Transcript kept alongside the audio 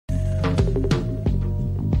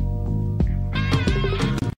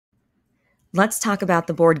Let's talk about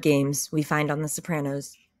the board games we find on The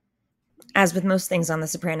Sopranos. As with most things on The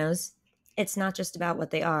Sopranos, it's not just about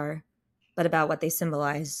what they are, but about what they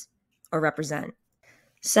symbolize or represent.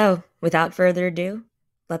 So, without further ado,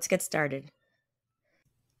 let's get started.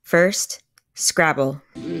 First, Scrabble.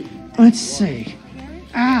 Let's see.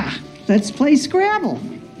 Let's play Scrabble.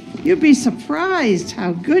 You'd be surprised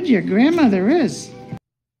how good your grandmother is.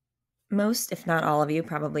 Most, if not all of you,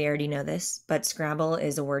 probably already know this, but Scrabble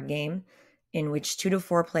is a word game in which 2 to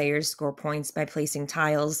 4 players score points by placing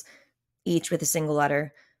tiles, each with a single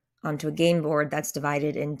letter, onto a game board that's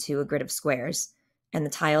divided into a grid of squares, and the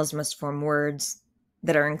tiles must form words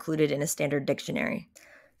that are included in a standard dictionary.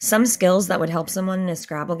 Some skills that would help someone in a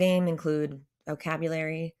Scrabble game include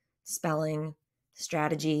vocabulary, spelling,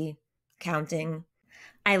 strategy, counting.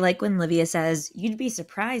 I like when Livia says, "You'd be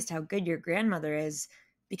surprised how good your grandmother is,"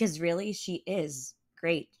 because really she is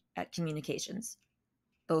great at communications,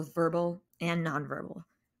 both verbal and nonverbal,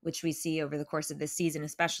 which we see over the course of this season,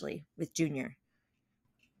 especially with Junior.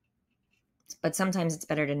 But sometimes it's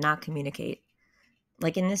better to not communicate.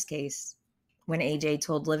 Like in this case, when AJ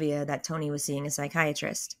told Livia that Tony was seeing a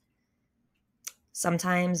psychiatrist.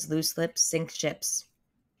 Sometimes loose lips sink ships.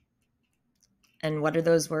 And what are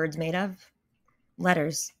those words made of?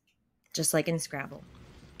 Letters, just like in Scrabble.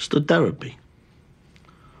 It's the therapy.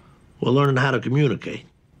 We're learning how to communicate.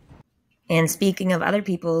 And speaking of other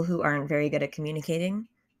people who aren't very good at communicating,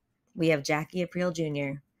 we have Jackie Aprile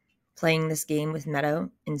Jr. playing this game with Meadow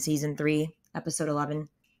in Season 3, Episode 11,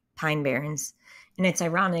 Pine Barrens. And it's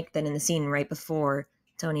ironic that in the scene right before,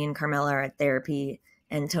 Tony and Carmela are at therapy,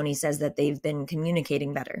 and Tony says that they've been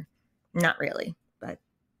communicating better. Not really, but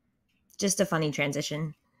just a funny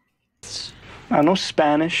transition. No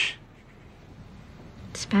Spanish.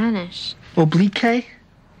 Spanish. Oblique?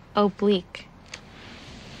 Oblique.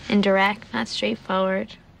 Indirect, not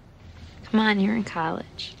straightforward. Come on, you're in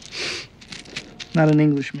college. Not an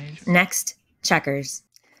English major. Next, checkers.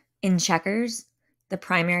 In checkers, the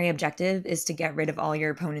primary objective is to get rid of all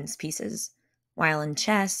your opponent's pieces, while in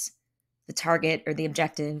chess, the target or the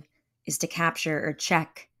objective is to capture or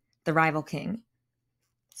check the rival king.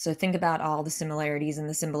 So think about all the similarities and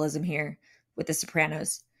the symbolism here with the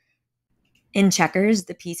Sopranos. In checkers,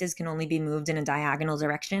 the pieces can only be moved in a diagonal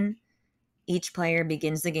direction. Each player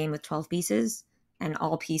begins the game with 12 pieces, and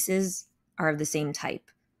all pieces are of the same type.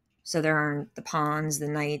 So there aren't the pawns, the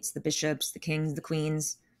knights, the bishops, the kings, the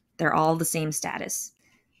queens. They're all the same status.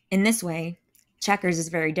 In this way, checkers is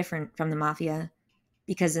very different from the Mafia,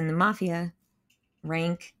 because in the Mafia,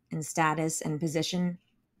 rank and status and position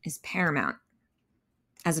is paramount,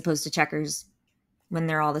 as opposed to checkers when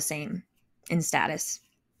they're all the same in status.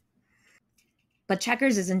 But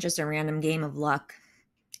checkers isn't just a random game of luck.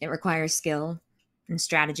 It requires skill and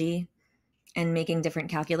strategy and making different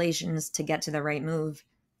calculations to get to the right move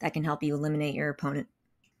that can help you eliminate your opponent.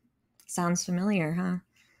 Sounds familiar, huh?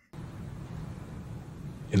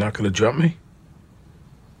 You're not gonna jump me?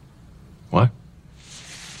 What?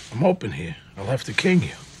 I'm open here. I'll have to king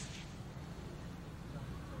you.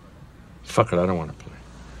 Fuck it, I don't want to play.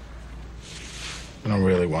 I don't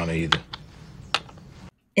really want to either.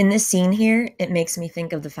 In this scene here, it makes me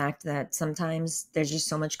think of the fact that sometimes there's just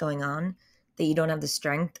so much going on that you don't have the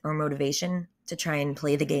strength or motivation to try and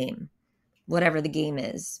play the game, whatever the game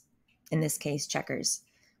is, in this case, checkers,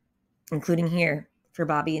 including here for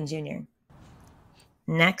Bobby and Junior.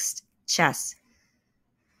 Next, chess.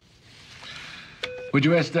 Would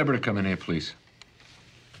you ask Deborah to come in here, please?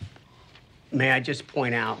 May I just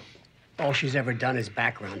point out, all she's ever done is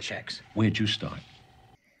background checks. Where'd you start?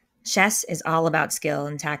 Chess is all about skill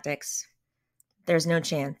and tactics. There's no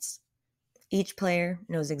chance. Each player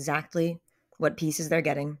knows exactly what pieces they're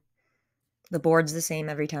getting. The board's the same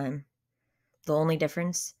every time. The only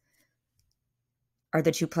difference are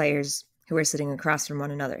the 2 players who are sitting across from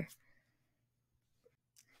one another.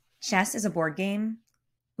 Chess is a board game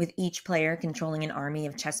with each player controlling an army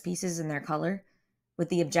of chess pieces in their color, with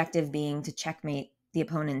the objective being to checkmate the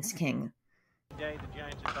opponent's king.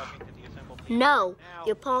 No,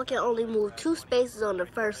 your pawn can only move 2 spaces on the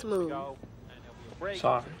first move.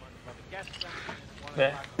 Sorry.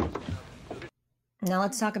 Yeah. Now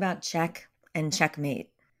let's talk about check and checkmate.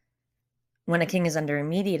 When a king is under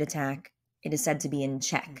immediate attack, it is said to be in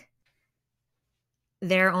check.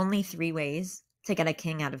 There are only 3 ways to get a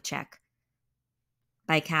king out of check.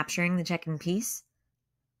 By capturing the checking piece,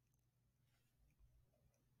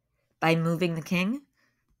 by moving the king,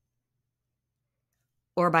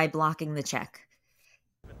 or by blocking the check.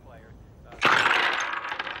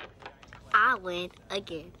 I win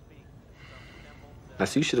again. I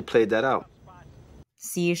see you should have played that out.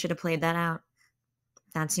 See, you should have played that out.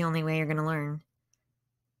 That's the only way you're going to learn.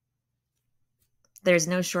 There's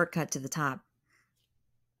no shortcut to the top,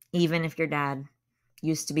 even if your dad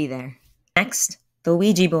used to be there. Next, the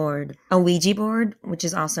Ouija board. A Ouija board, which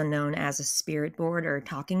is also known as a spirit board or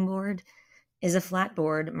talking board, is a flat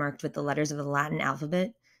board marked with the letters of the Latin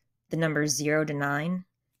alphabet, the numbers 0 to 9,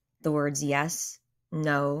 the words yes,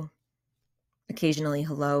 no, occasionally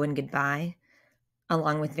hello and goodbye,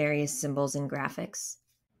 along with various symbols and graphics.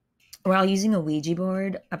 While using a Ouija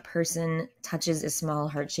board, a person touches a small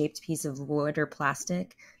heart-shaped piece of wood or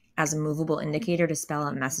plastic as a movable indicator to spell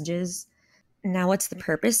out messages. Now, what's the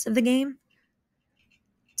purpose of the game?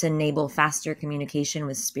 To enable faster communication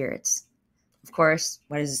with spirits. Of course,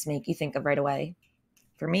 what does this make you think of right away?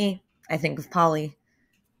 For me, I think of Polly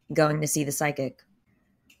going to see the psychic.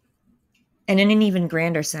 And in an even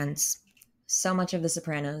grander sense, so much of The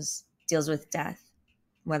Sopranos deals with death,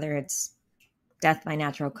 whether it's death by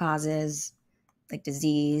natural causes, like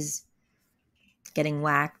disease, getting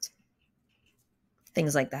whacked,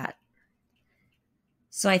 things like that.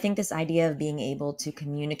 So I think this idea of being able to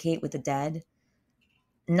communicate with the dead,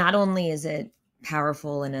 not only is it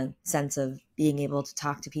powerful in a sense of being able to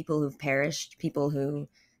talk to people who've perished, people who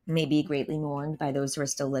may be greatly mourned by those who are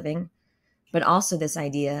still living, but also this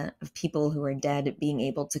idea of people who are dead being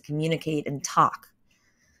able to communicate and talk.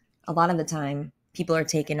 A lot of the time, people are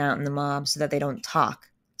taken out in the mob so that they don't talk,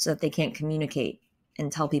 so that they can't communicate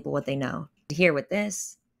and tell people what they know. Here with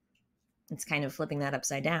this, it's kind of flipping that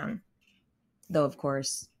upside down. Though, of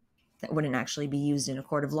course, that wouldn't actually be used in a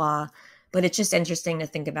court of law. But it's just interesting to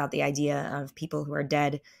think about the idea of people who are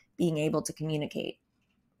dead being able to communicate,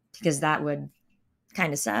 because that would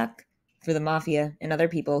kind of suck for the Mafia and other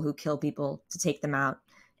people who kill people to take them out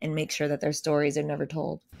and make sure that their stories are never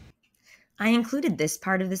told. I included this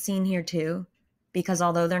part of the scene here too, because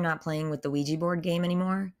although they're not playing with the Ouija board game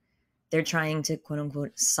anymore, they're trying to quote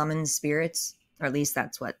unquote summon spirits, or at least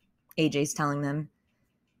that's what AJ's telling them.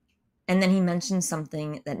 And then he mentions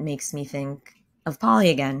something that makes me think of Polly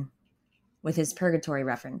again, with his purgatory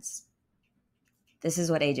reference. This is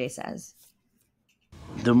what AJ says.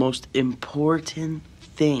 The most important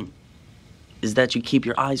thing is that you keep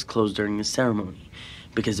your eyes closed during the ceremony,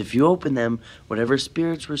 because if you open them, whatever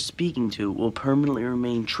spirits we're speaking to will permanently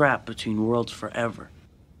remain trapped between worlds forever.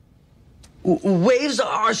 Waves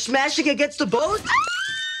are smashing against the boat?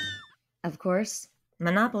 Of course,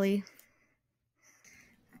 Monopoly.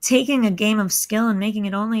 Taking a game of skill and making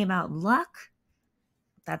it only about luck?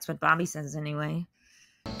 That's what Bobby says anyway.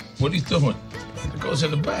 What are you doing? It goes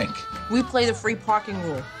in the bank. We play the free parking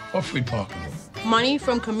rule. What free parking rule? Money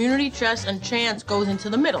from community chest and chance goes into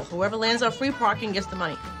the middle. Whoever lands on free parking gets the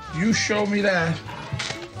money. You show me that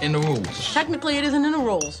in the rules. Technically, it isn't in the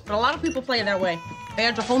rules, but a lot of people play it that way. It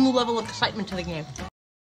adds a whole new level of excitement to the game.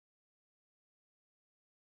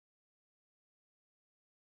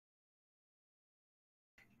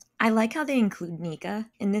 I like how they include Nika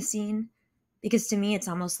in this scene, because to me it's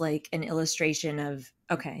almost like an illustration of,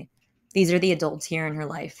 okay, these are the adults here in her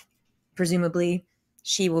life. Presumably,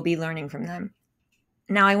 she will be learning from them.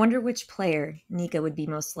 Now I wonder which player Nika would be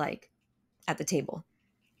most like at the table.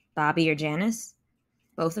 Bobby or Janice?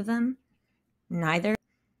 Both of them? Neither?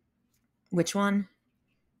 Which one?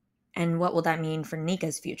 And what will that mean for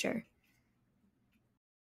Nika's future?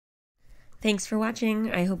 Thanks for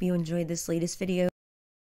watching. I hope you enjoyed this latest video.